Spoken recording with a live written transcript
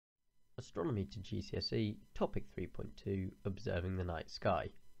Astronomy to GCSE, Topic 3.2, Observing the Night Sky.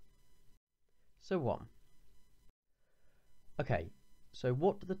 So 1. Okay, so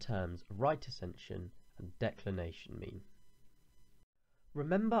what do the terms right ascension and declination mean?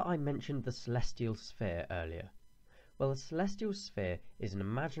 Remember I mentioned the celestial sphere earlier. Well, a celestial sphere is an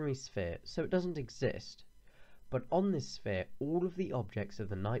imaginary sphere, so it doesn't exist. But on this sphere, all of the objects of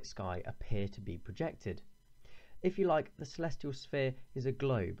the night sky appear to be projected. If you like, the celestial sphere is a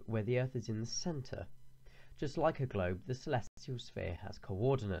globe where the Earth is in the centre. Just like a globe, the celestial sphere has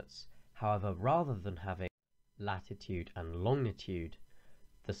coordinates. However, rather than having latitude and longitude,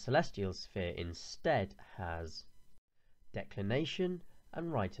 the celestial sphere instead has declination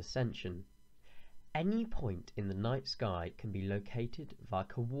and right ascension. Any point in the night sky can be located via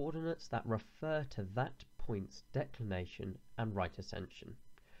coordinates that refer to that point's declination and right ascension,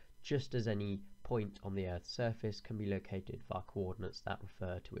 just as any point on the Earth's surface can be located via coordinates that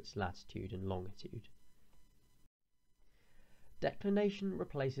refer to its latitude and longitude. Declination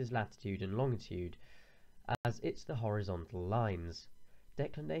replaces latitude and longitude, as it's the horizontal lines.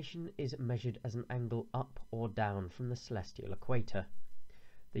 Declination is measured as an angle up or down from the celestial equator.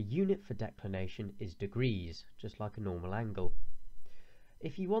 The unit for declination is degrees, just like a normal angle.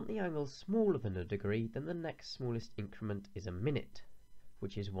 If you want the angle smaller than a degree, then the next smallest increment is a minute,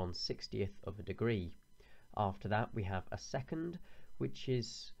 which is 1/60th of a degree. After that we have a second, which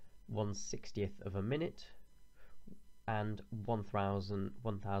is 1/60th of a minute, and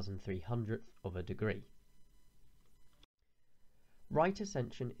 1,300th of a degree. Right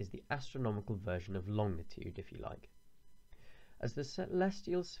ascension is the astronomical version of longitude, if you like. As the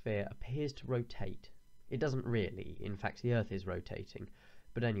celestial sphere appears to rotate, it doesn't really, in fact the Earth is rotating,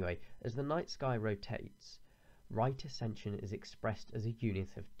 but anyway, as the night sky rotates, right ascension is expressed as a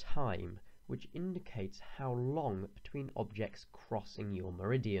unit of time, which indicates how long between objects crossing your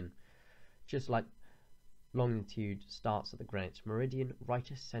meridian. Just like longitude starts at the Greenwich meridian, right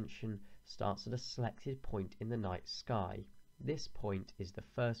ascension starts at a selected point in the night sky. This point is the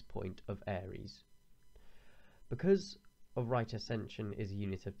first point of Aries. Because of right ascension is a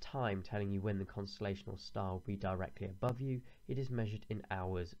unit of time telling you when the constellation or star will be directly above you, it is measured in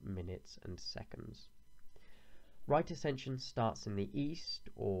hours, minutes and seconds. Right ascension starts in the east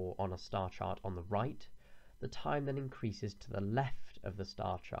or on a star chart on the right. The time then increases to the left of the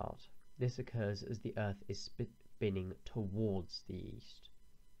star chart. This occurs as the Earth is spinning towards the east.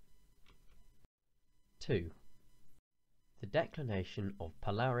 2. The declination of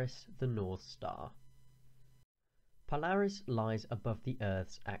Polaris, the North Star. Polaris lies above the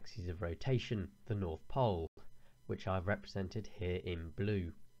Earth's axis of rotation, the North Pole, which I've represented here in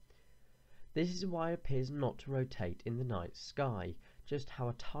blue. This is why it appears not to rotate in the night sky, just how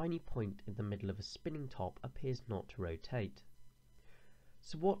a tiny point in the middle of a spinning top appears not to rotate.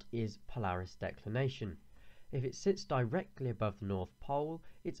 So what is Polaris declination? If it sits directly above the North Pole,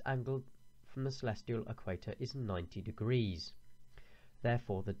 its angle from the celestial equator is 90 degrees.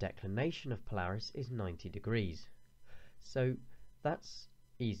 Therefore, the declination of Polaris is 90 degrees. So that's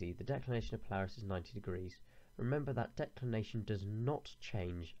easy. The declination of Polaris is 90 degrees. Remember that declination does not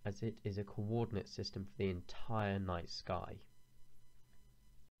change, as it is a coordinate system for the entire night sky.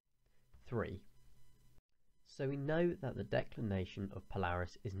 3. So we know that the declination of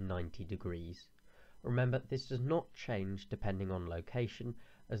Polaris is 90 degrees. Remember, this does not change depending on location,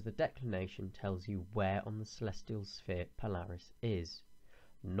 as the declination tells you where on the celestial sphere Polaris is,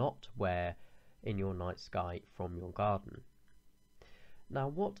 not where in your night sky from your garden. Now,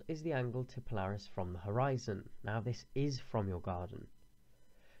 what is the angle to Polaris from the horizon? Now, this is from your garden.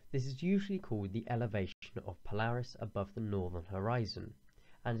 This is usually called the elevation of Polaris above the northern horizon,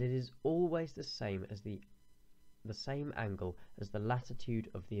 and it is always the same angle as the latitude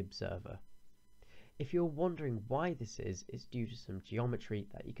of the observer. If you're wondering why this is, it's due to some geometry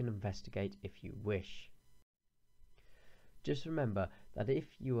that you can investigate if you wish. Just remember that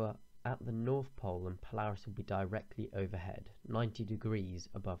if you are at the North Pole, and Polaris will be directly overhead, 90 degrees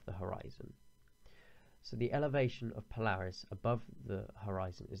above the horizon. So the elevation of Polaris above the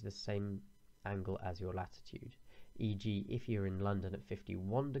horizon is the same angle as your latitude. E.g., if you're in London at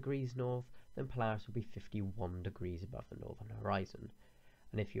 51 degrees north, then Polaris will be 51 degrees above the northern horizon.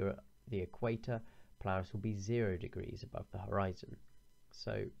 And if you're at the equator, Polaris will be 0 degrees above the horizon.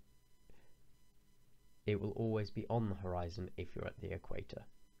 So it will always be on the horizon if you're at the equator.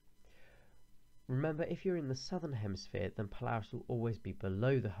 Remember, if you're in the southern hemisphere, then Polaris will always be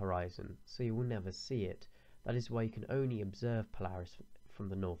below the horizon, so you will never see it. That is why you can only observe Polaris from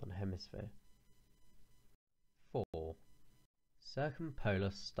the northern hemisphere. 4.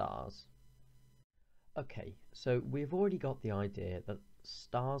 Circumpolar stars. Okay, so we've already got the idea that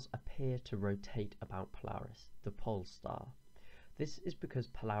stars appear to rotate about Polaris, the pole star. This is because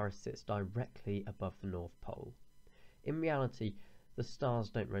Polaris sits directly above the North Pole. In reality, the stars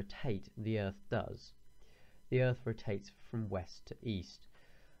don't rotate, the Earth does. The Earth rotates from west to east.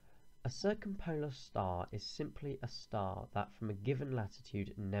 A circumpolar star is simply a star that from a given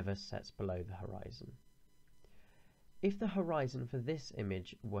latitude never sets below the horizon. If the horizon for this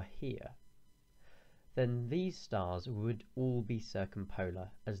image were here, then these stars would all be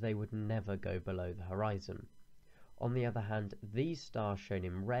circumpolar, as they would never go below the horizon. On the other hand, these stars shown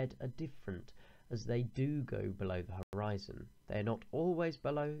in red are different, as they do go below the horizon. They are not always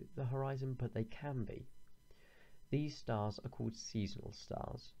below the horizon, but they can be. These stars are called seasonal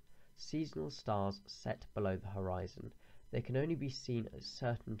stars. Seasonal stars set below the horizon. They can only be seen at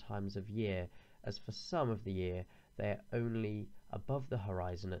certain times of year, as for some of the year they are only above the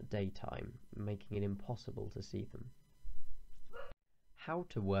horizon at daytime, making it impossible to see them. How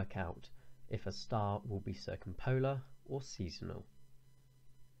to work out if a star will be circumpolar or seasonal.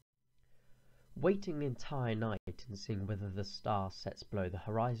 Waiting the entire night and seeing whether the star sets below the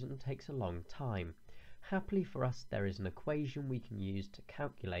horizon takes a long time. Happily for us, there is an equation we can use to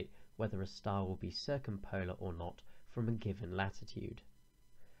calculate whether a star will be circumpolar or not from a given latitude.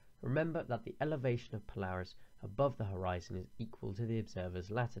 Remember that the elevation of Polaris above the horizon is equal to the observer's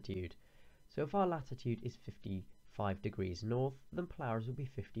latitude. So if our latitude is 55 degrees north, then Polaris will be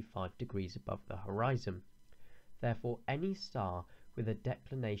 55 degrees above the horizon. Therefore, any star with a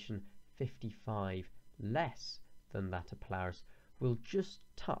declination 55 less than that of Polaris will just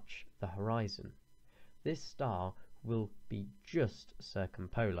touch the horizon. This star will be just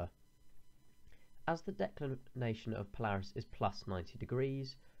circumpolar. As the declination of Polaris is plus 90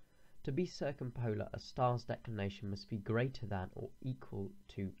 degrees, to be circumpolar, a star's declination must be greater than or equal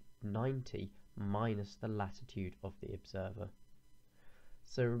to 90 minus the latitude of the observer.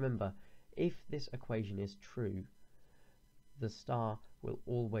 So remember, if this equation is true, the star will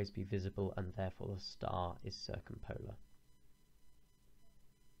always be visible and therefore the star is circumpolar.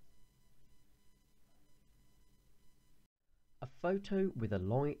 A photo with a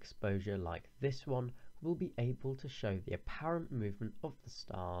long exposure like this one will be able to show the apparent movement of the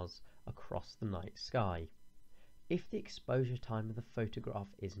stars across the night sky. If the exposure time of the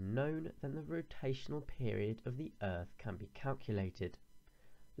photograph is known, then the rotational period of the Earth can be calculated.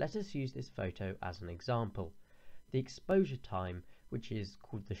 Let us use this photo as an example. The exposure time, which is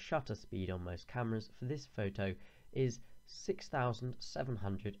called the shutter speed on most cameras for this photo, is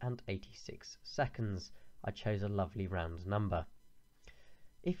 6,786 seconds. I chose a lovely round number.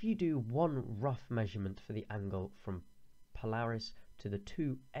 If you do one rough measurement for the angle from Polaris to the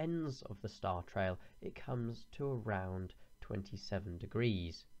two ends of the star trail, it comes to around 27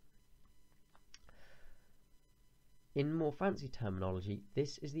 degrees. In more fancy terminology,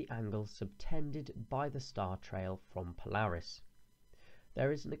 this is the angle subtended by the star trail from Polaris.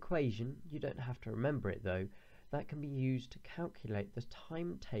 There is an equation, you don't have to remember it though, that can be used to calculate the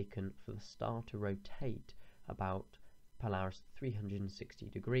time taken for the star to rotate about Polaris 360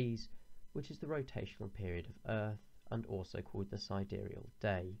 degrees, which is the rotational period of Earth and also called the sidereal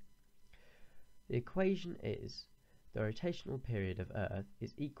day. The equation is the rotational period of Earth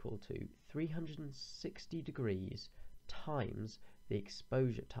is equal to 360 degrees times the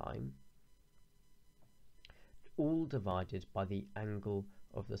exposure time, all divided by the angle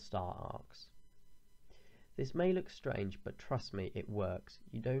of the star arcs. This may look strange, but trust me, it works.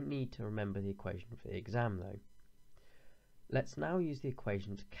 You don't need to remember the equation for the exam though. Let's now use the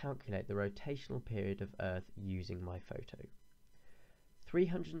equation to calculate the rotational period of Earth using my photo.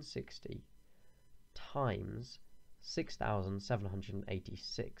 360 times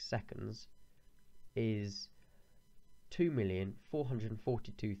 6,786 seconds is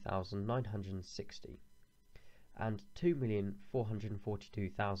 2,442,960, and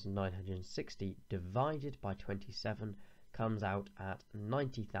 2,442,960 divided by 27 comes out at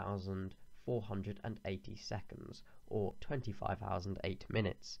 90,480 seconds, or 25 hours and 8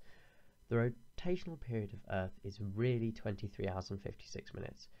 minutes. The rotational period of Earth is really 23 hours and 56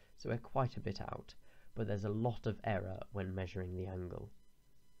 minutes, so we're quite a bit out, but there's a lot of error when measuring the angle.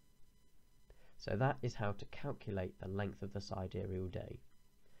 So that is how to calculate the length of the sidereal day.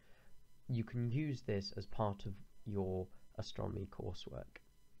 You can use this as part of your astronomy coursework.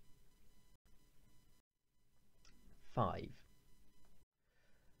 5.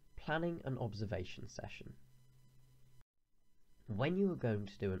 Planning an observation session. When you are going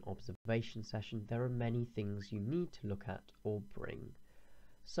to do an observation session, there are many things you need to look at or bring.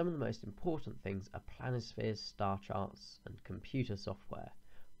 Some of the most important things are planispheres, star charts, and computer software.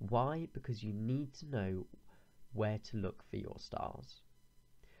 Why? Because you need to know where to look for your stars.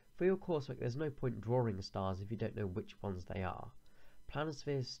 For your coursework, there's no point drawing stars if you don't know which ones they are.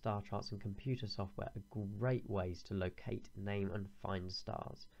 Planispheres, star charts and computer software are great ways to locate, name and find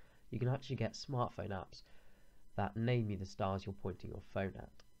stars. You can actually get smartphone apps that name you the stars you're pointing your phone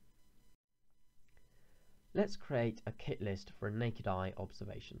at. Let's create a kit list for a naked eye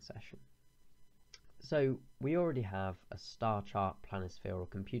observation session. So we already have a star chart, planisphere or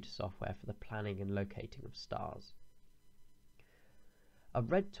computer software for the planning and locating of stars. A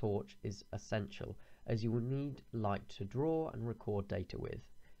red torch is essential as you will need light to draw and record data with.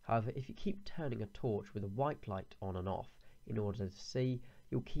 However, if you keep turning a torch with a white light on and off in order to see,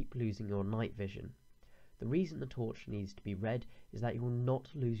 you'll keep losing your night vision. The reason the torch needs to be red is that you will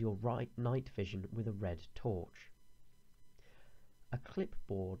not lose your night vision with a red torch. A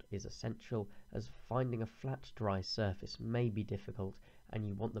clipboard is essential as finding a flat dry surface may be difficult and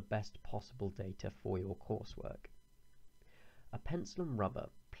you want the best possible data for your coursework. A pencil and rubber.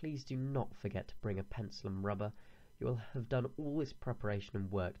 Please do not forget to bring a pencil and rubber. You will have done all this preparation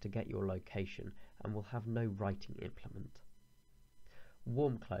and work to get your location and will have no writing implement.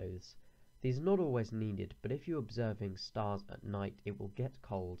 Warm clothes. These are not always needed, but if you're observing stars at night it will get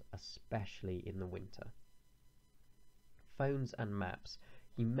cold, especially in the winter. Phones and maps.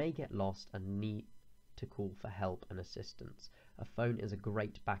 You may get lost and need to call for help and assistance. A phone is a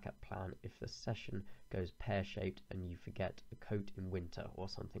great backup plan if the session goes pear-shaped and you forget a coat in winter or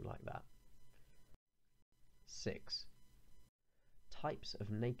something like that. 6. Types of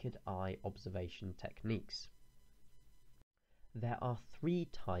naked eye observation techniques. There are 3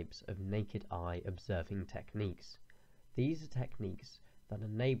 types of naked eye observing techniques. These are techniques that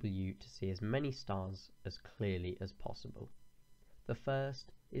enable you to see as many stars as clearly as possible. The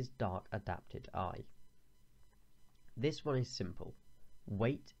first is dark adapted eye. This one is simple.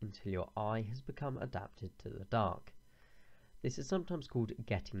 Wait until your eye has become adapted to the dark. This is sometimes called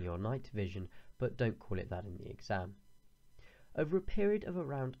getting your night vision, but don't call it that in the exam. Over a period of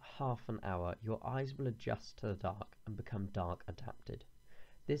around half an hour, your eyes will adjust to the dark and become dark adapted.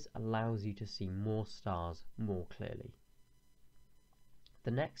 This allows you to see more stars more clearly.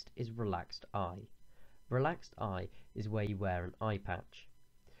 The next is relaxed eye. Relaxed eye is where you wear an eye patch.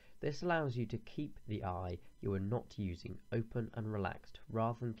 This allows you to keep the eye you are not using open and relaxed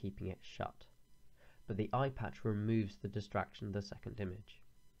rather than keeping it shut. But the eye patch removes the distraction of the second image.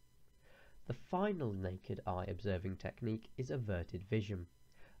 The final naked eye observing technique is averted vision.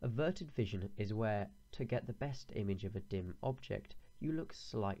 Averted vision is where, to get the best image of a dim object, you look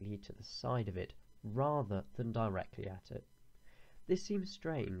slightly to the side of it rather than directly at it. This seems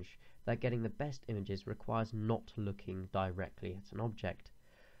strange, that getting the best images requires not looking directly at an object,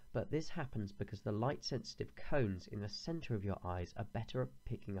 but this happens because the light-sensitive cones in the centre of your eyes are better at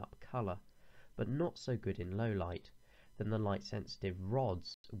picking up colour, but not so good in low light, than the light-sensitive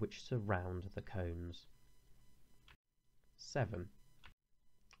rods which surround the cones. 7.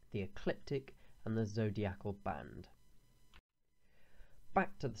 The ecliptic and the zodiacal band.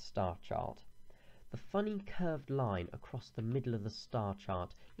 Back to the star chart. The funny curved line across the middle of the star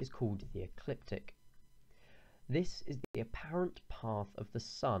chart is called the ecliptic. This is the apparent path of the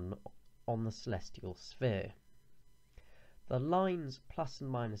Sun on the celestial sphere. The lines plus and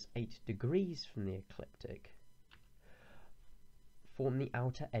minus 8 degrees from the ecliptic form the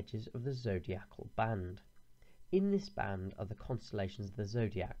outer edges of the zodiacal band. In this band are the constellations of the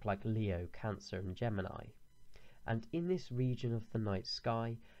zodiac like Leo, Cancer and Gemini, and in this region of the night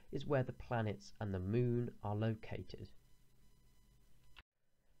sky is where the planets and the moon are located.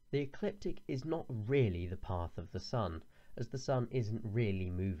 The ecliptic is not really the path of the Sun, as the Sun isn't really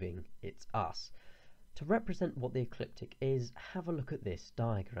moving, it's us. To represent what the ecliptic is, have a look at this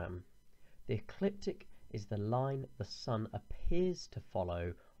diagram. The ecliptic is the line the Sun appears to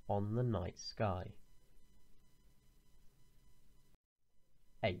follow on the night sky.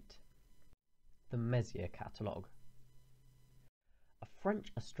 8. The Messier catalogue. A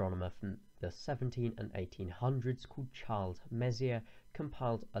French astronomer from the 17 and 1800s called Charles Messier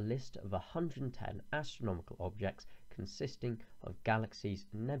compiled a list of 110 astronomical objects consisting of galaxies,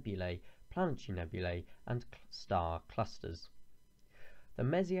 nebulae, planetary nebulae and star clusters. The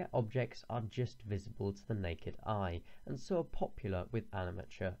Messier objects are just visible to the naked eye and so are popular with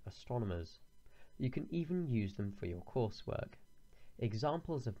amateur astronomers. You can even use them for your coursework.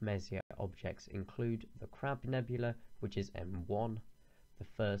 Examples of Messier objects include the Crab Nebula, which is M1, the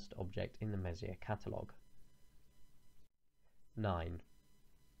first object in the Messier catalogue. 9.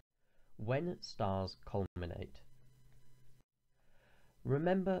 When stars culminate.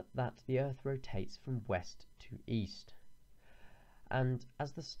 Remember that the Earth rotates from west to east, and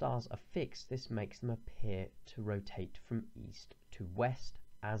as the stars are fixed, this makes them appear to rotate from east to west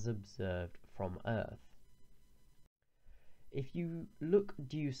as observed from Earth. If you look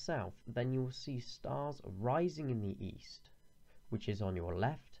due south, then you'll see stars rising in the east, which is on your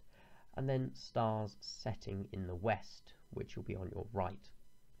left, and then stars setting in the west, which will be on your right.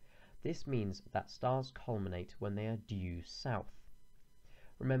 This means that stars culminate when they are due south.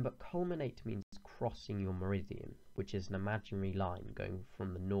 Remember, culminate means crossing your meridian, which is an imaginary line going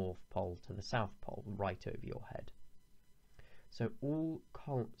from the North Pole to the South Pole right over your head. So all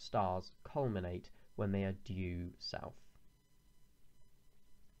stars culminate when they are due south.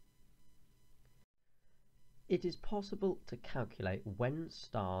 It is possible to calculate when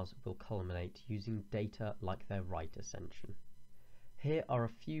stars will culminate using data like their right ascension. Here are a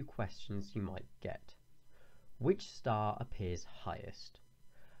few questions you might get. Which star appears highest?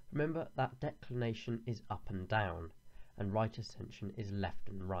 Remember that declination is up and down, and right ascension is left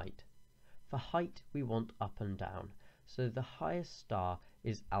and right. For height we want up and down, so the highest star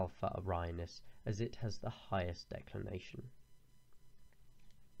is Alpha Orionis, as it has the highest declination.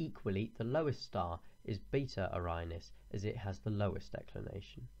 Equally, the lowest star is Beta Orionis, as it has the lowest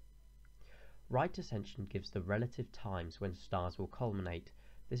declination. Right ascension gives the relative times when stars will culminate.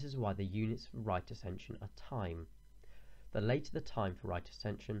 This is why the units for right ascension are time. The later the time for right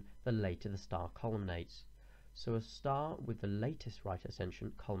ascension, the later the star culminates. So a star with the latest right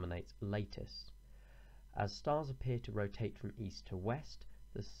ascension culminates latest. As stars appear to rotate from east to west,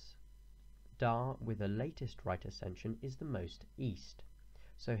 the star with the latest right ascension is the most east.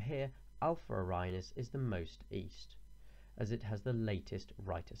 So here Alpha Orionis is the most east, as it has the latest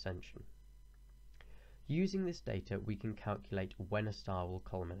right ascension. Using this data we can calculate when a star will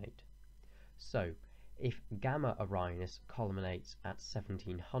culminate. So, if Gamma Orionis culminates at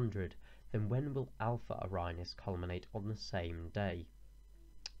 1700, then when will Alpha Orionis culminate on the same day?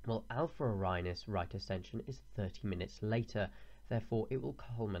 Well, Alpha Orionis right ascension is 30 minutes later, therefore it will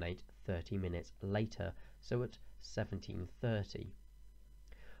culminate 30 minutes later, so at 1730.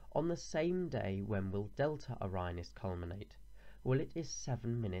 On the same day, when will Delta Orionis culminate? Well, it is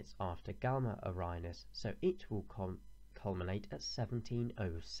 7 minutes after Gamma Orionis, so it will culminate at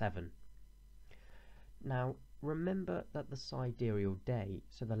 1707. Now, remember that the sidereal day,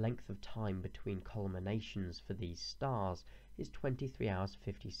 so the length of time between culminations for these stars, is 23 hours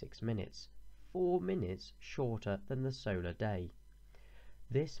 56 minutes, 4 minutes shorter than the solar day.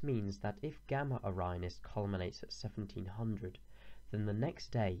 This means that if Gamma Orionis culminates at 1700, then the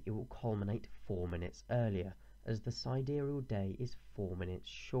next day it will culminate 4 minutes earlier, as the sidereal day is 4 minutes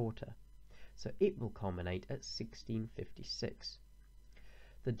shorter, so it will culminate at 1656.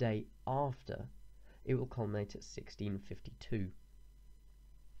 The day after, it will culminate at 1652.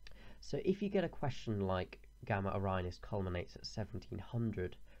 So if you get a question like Gamma Orionis culminates at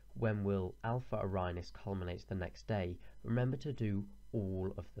 1700, when will Alpha Orionis culminate the next day, remember to do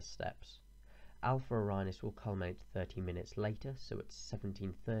all of the steps. Alpha Orionis will culminate 30 minutes later, so at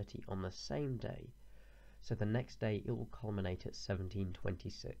 1730 on the same day. So the next day it will culminate at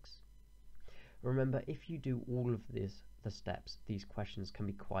 1726. Remember, if you do all of the steps, these questions can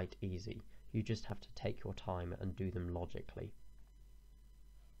be quite easy. You just have to take your time and do them logically.